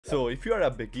So if you are a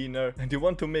beginner and you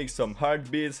want to make some hard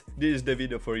beats, this is the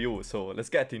video for you, so let's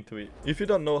get into it. If you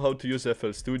don't know how to use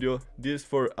FL Studio, these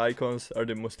 4 icons are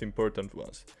the most important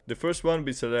ones. The first one,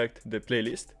 we select the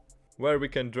playlist, where we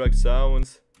can drag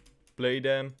sounds, play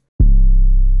them,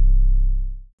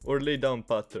 or lay down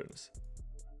patterns.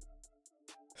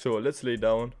 So let's lay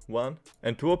down one,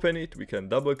 and to open it we can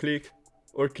double click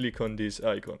or click on this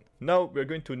icon. Now we're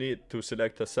going to need to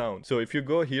select a sound. So if you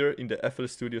go here in the FL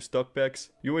Studio stock packs,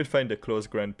 you will find the close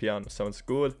grand piano, sounds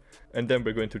good, and then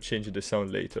we're going to change the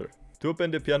sound later. To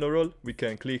open the piano roll, we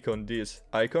can click on this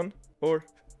icon or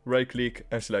right click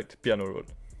and select piano roll.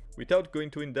 Without going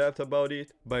too in depth about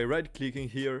it, by right clicking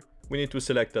here, we need to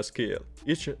select a scale.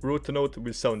 Each root note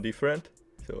will sound different,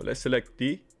 so let's select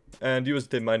D and use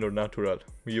the minor natural.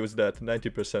 We use that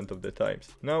 90% of the times.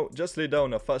 Now just lay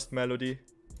down a fast melody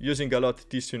using a lot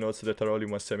tissue notes that are only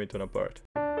 1 semitone apart.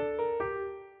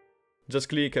 Just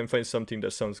click and find something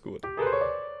that sounds good.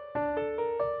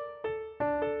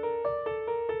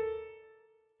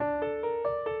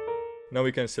 Now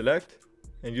we can select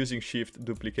and using shift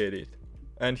duplicate it.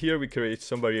 And here we create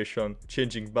some variation,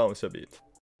 changing bounce a bit.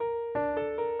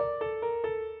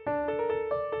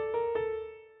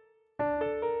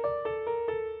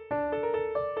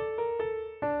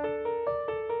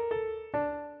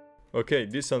 Okay,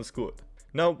 this sounds good.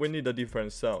 Now we need a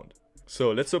different sound.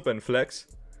 So let's open Flex,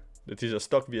 that is a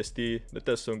stock VST that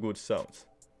has some good sounds.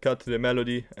 Cut the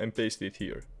melody and paste it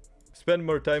here. Spend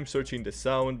more time searching the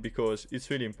sound because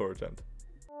it's really important.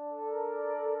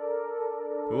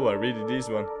 Oh, I really this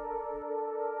one.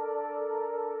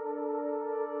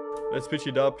 Let's pitch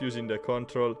it up using the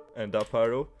Ctrl and up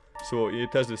arrow, so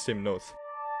it has the same notes.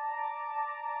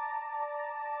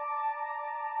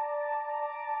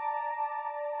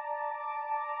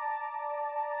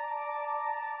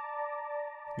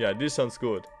 Yeah, this sounds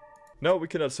good. Now we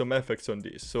can add some effects on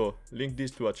this, so link this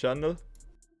to a channel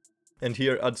and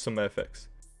here add some effects.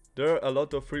 There are a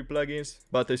lot of free plugins,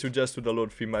 but I suggest to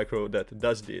download free micro that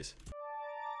does this.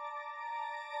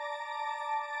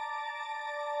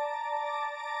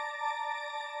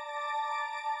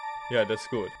 Yeah, that's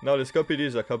good. Now let's copy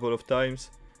this a couple of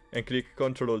times and click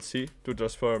Ctrl C to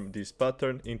transform this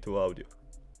pattern into audio.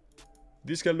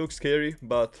 This can look scary,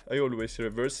 but I always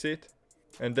reverse it.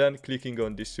 And then clicking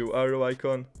on this arrow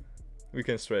icon, we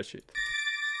can stretch it.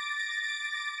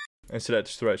 And select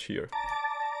stretch here.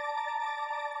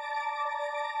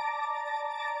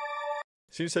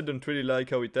 Since I don't really like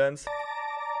how it ends,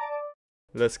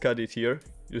 let's cut it here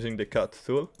using the cut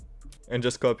tool and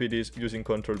just copy this using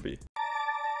Ctrl B.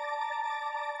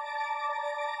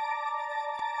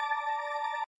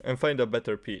 And find a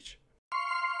better pitch.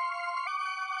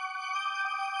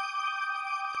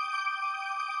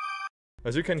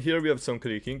 As you can hear, we have some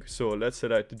clicking, so let's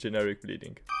select generic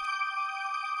bleeding.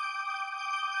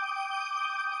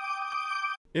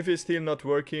 If it's still not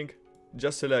working,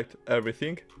 just select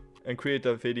everything and create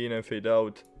a fade in and fade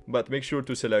out, but make sure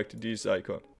to select this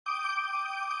icon.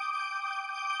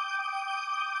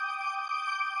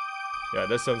 Yeah,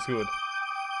 that sounds good.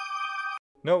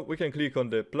 Now we can click on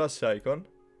the plus icon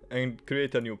and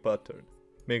create a new pattern.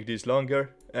 Make this longer,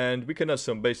 and we can add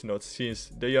some bass notes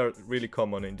since they are really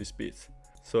common in these beats.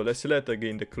 So let's select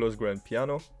again the close grand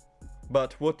piano,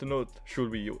 but what note should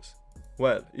we use?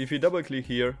 Well, if we double click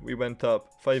here, we went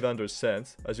up 500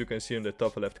 cents, as you can see in the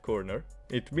top left corner.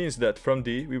 It means that from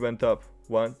D we went up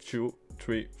 1, 2,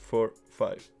 3, 4,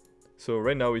 5. So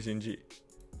right now it's in G.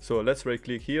 So let's right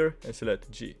click here and select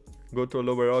G. Go to a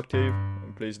lower octave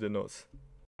and place the notes.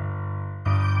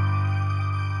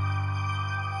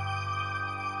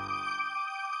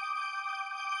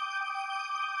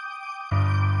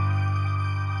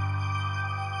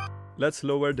 Let's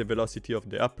lower the velocity of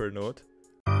the upper note.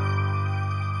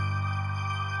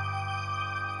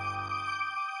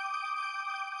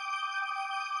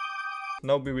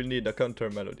 Now we will need a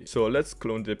counter melody. So let's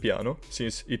clone the piano,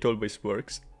 since it always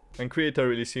works, and create a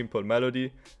really simple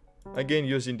melody, again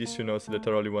using these 2 notes that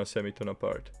are only 1 semitone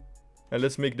apart. And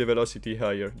let's make the velocity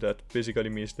higher, that basically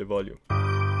means the volume.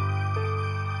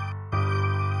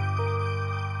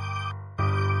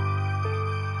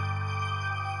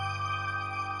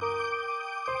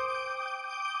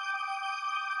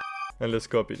 And let's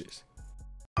copy this.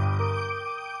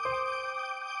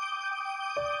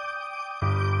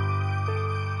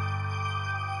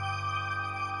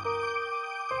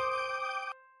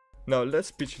 Now let's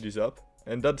pitch this up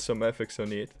and add some effects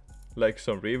on it, like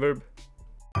some reverb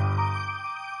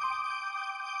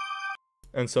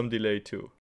and some delay too.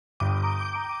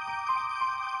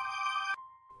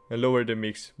 And lower the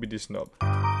mix with this knob.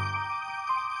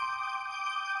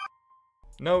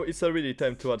 Now it's already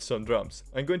time to add some drums.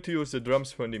 I'm going to use the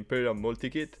drums from the Imperial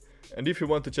multi-kit, and if you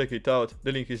want to check it out,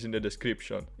 the link is in the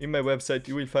description. In my website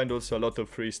you will find also a lot of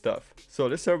free stuff. So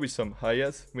let's start with some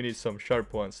hi-hats. We need some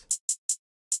sharp ones.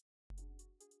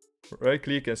 Right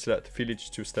click and select fill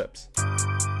each 2 steps.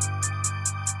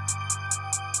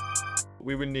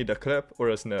 We will need a clap or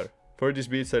a snare. For these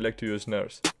beats I like to use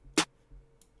snares.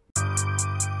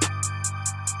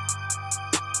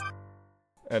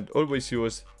 And always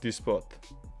use this spot.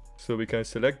 So we can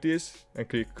select this and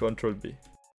click Ctrl B.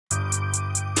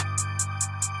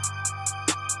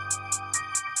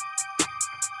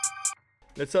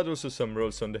 Let's add also some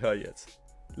rolls on the hi-hats.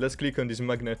 Let's click on this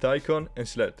magnet icon and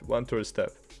select 1/3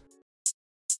 step.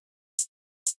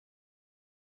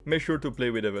 Make sure to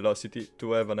play with the velocity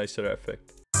to have a nicer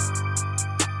effect.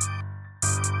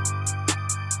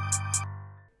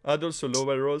 Add also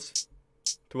lower rolls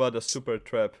to add a super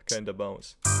trap kinda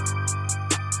bounce.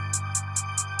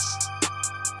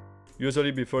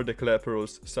 Usually before the clap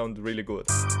rolls sound really good.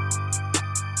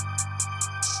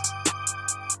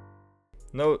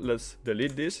 Now let's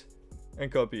delete this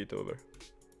and copy it over.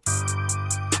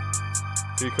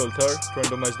 Click Alt R to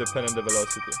randomize the pen and the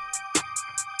velocity.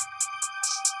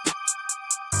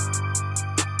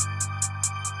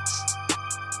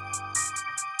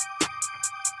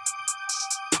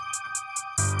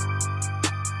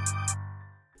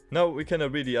 Now we can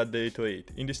already add the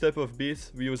 808. In this type of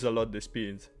beats we use a lot the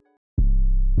speeds.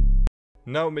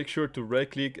 Now make sure to right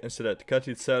click and select cut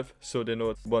itself so the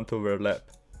notes won't overlap.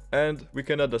 And we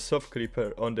can add a soft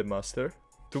clipper on the master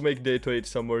to make the 808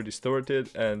 some more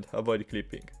distorted and avoid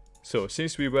clipping. So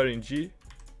since we were in G,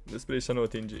 let's place a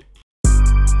note in G.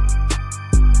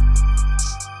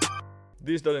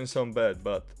 This doesn't sound bad,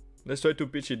 but let's try to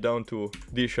pitch it down to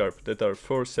D sharp that are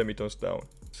 4 semitones down.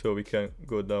 So we can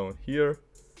go down here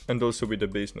and also with the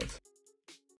bass notes.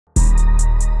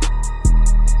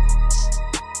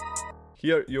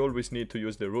 Here you always need to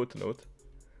use the root note,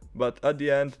 but at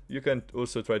the end you can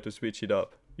also try to switch it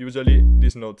up. Usually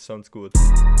this note sounds good.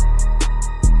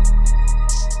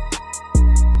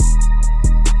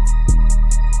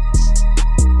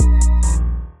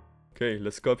 Okay,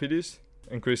 let's copy this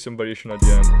and create some variation at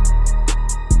the end.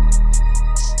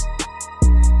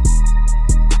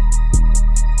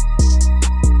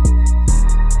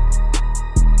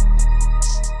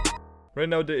 Right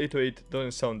now the 808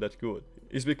 doesn't sound that good.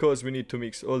 It's because we need to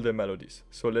mix all the melodies.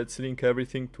 So let's link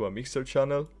everything to a mixer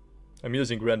channel. I'm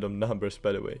using random numbers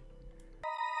by the way.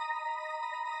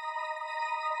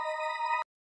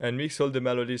 And mix all the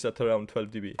melodies at around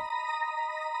 12 dB.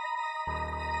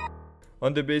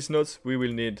 On the bass notes we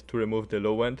will need to remove the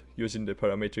low end using the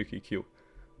parametric EQ.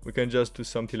 We can just do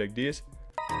something like this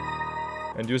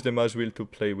and use the mouse wheel to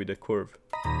play with the curve.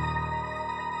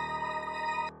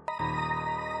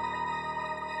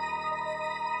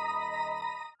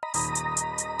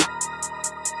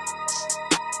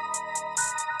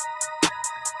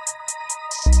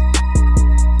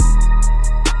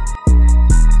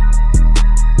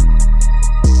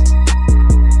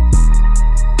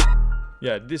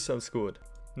 Yeah, this sounds good.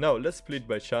 Now let's split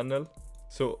by channel,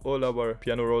 so all our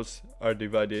piano rolls are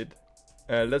divided.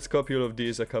 And let's copy all of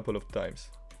these a couple of times.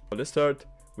 Let's start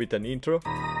with an intro.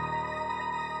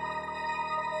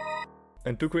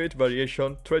 And to create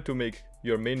variation, try to make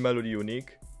your main melody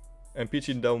unique and pitch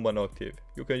it down 1 octave.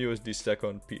 You can use this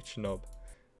second pitch knob.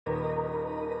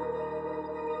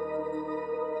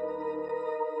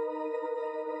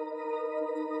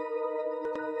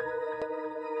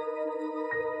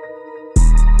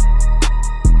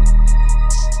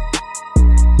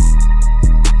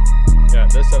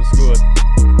 That sounds good.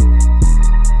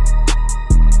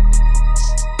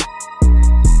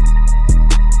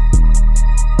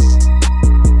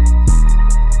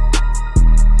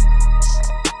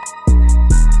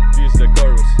 This is the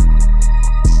chorus.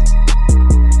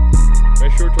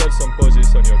 Make sure to add some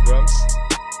pauses on your drums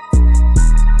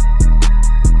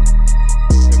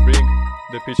and bring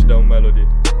the pitch down melody.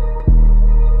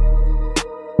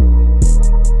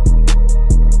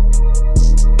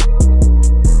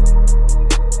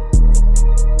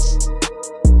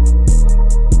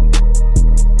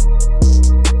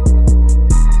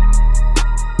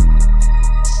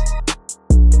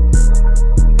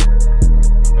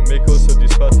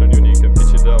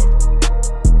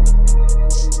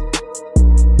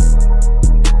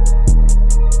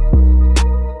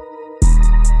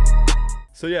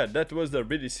 So yeah, that was a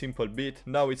really simple beat.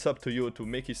 Now it's up to you to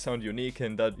make it sound unique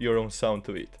and add your own sound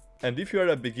to it. And if you are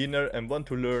a beginner and want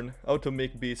to learn how to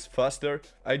make beats faster,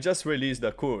 I just released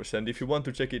a course, and if you want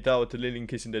to check it out, the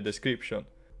link is in the description.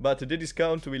 But the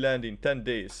discount will end in 10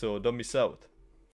 days, so don't miss out.